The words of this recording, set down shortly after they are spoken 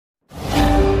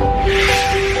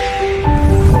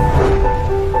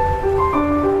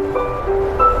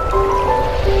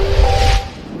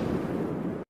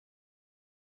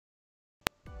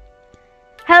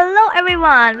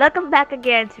everyone, welcome back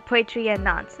again to Poetry and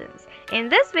Nonsense. In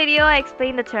this video, I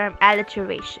explain the term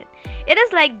alliteration. It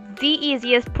is like the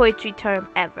easiest poetry term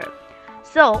ever.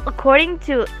 So, according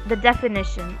to the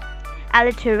definition,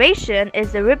 alliteration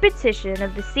is the repetition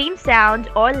of the same sound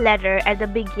or letter at the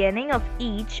beginning of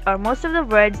each or most of the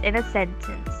words in a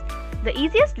sentence. The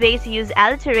easiest way to use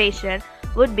alliteration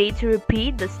would be to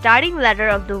repeat the starting letter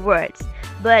of the words,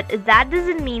 but that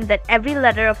doesn't mean that every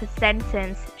letter of a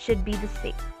sentence should be the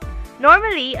same.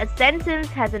 Normally, a sentence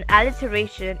has an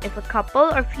alliteration if a couple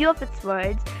or few of its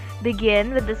words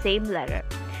begin with the same letter.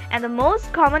 And the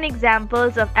most common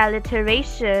examples of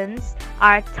alliterations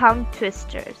are tongue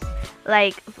twisters.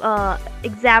 Like,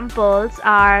 examples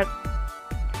are: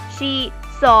 she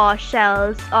saw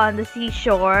shells on the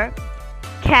seashore.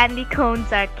 Candy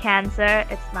cones are cancer.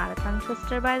 It's not a tongue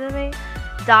twister, by the way.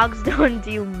 Dogs don't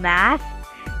do math.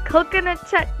 Coconut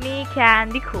chutney can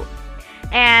be cool.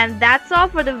 And that's all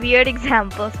for the weird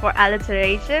examples for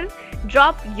alliteration.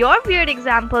 Drop your weird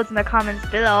examples in the comments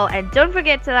below, and don't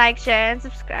forget to like, share, and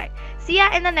subscribe. See ya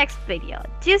in the next video.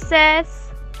 Deuces!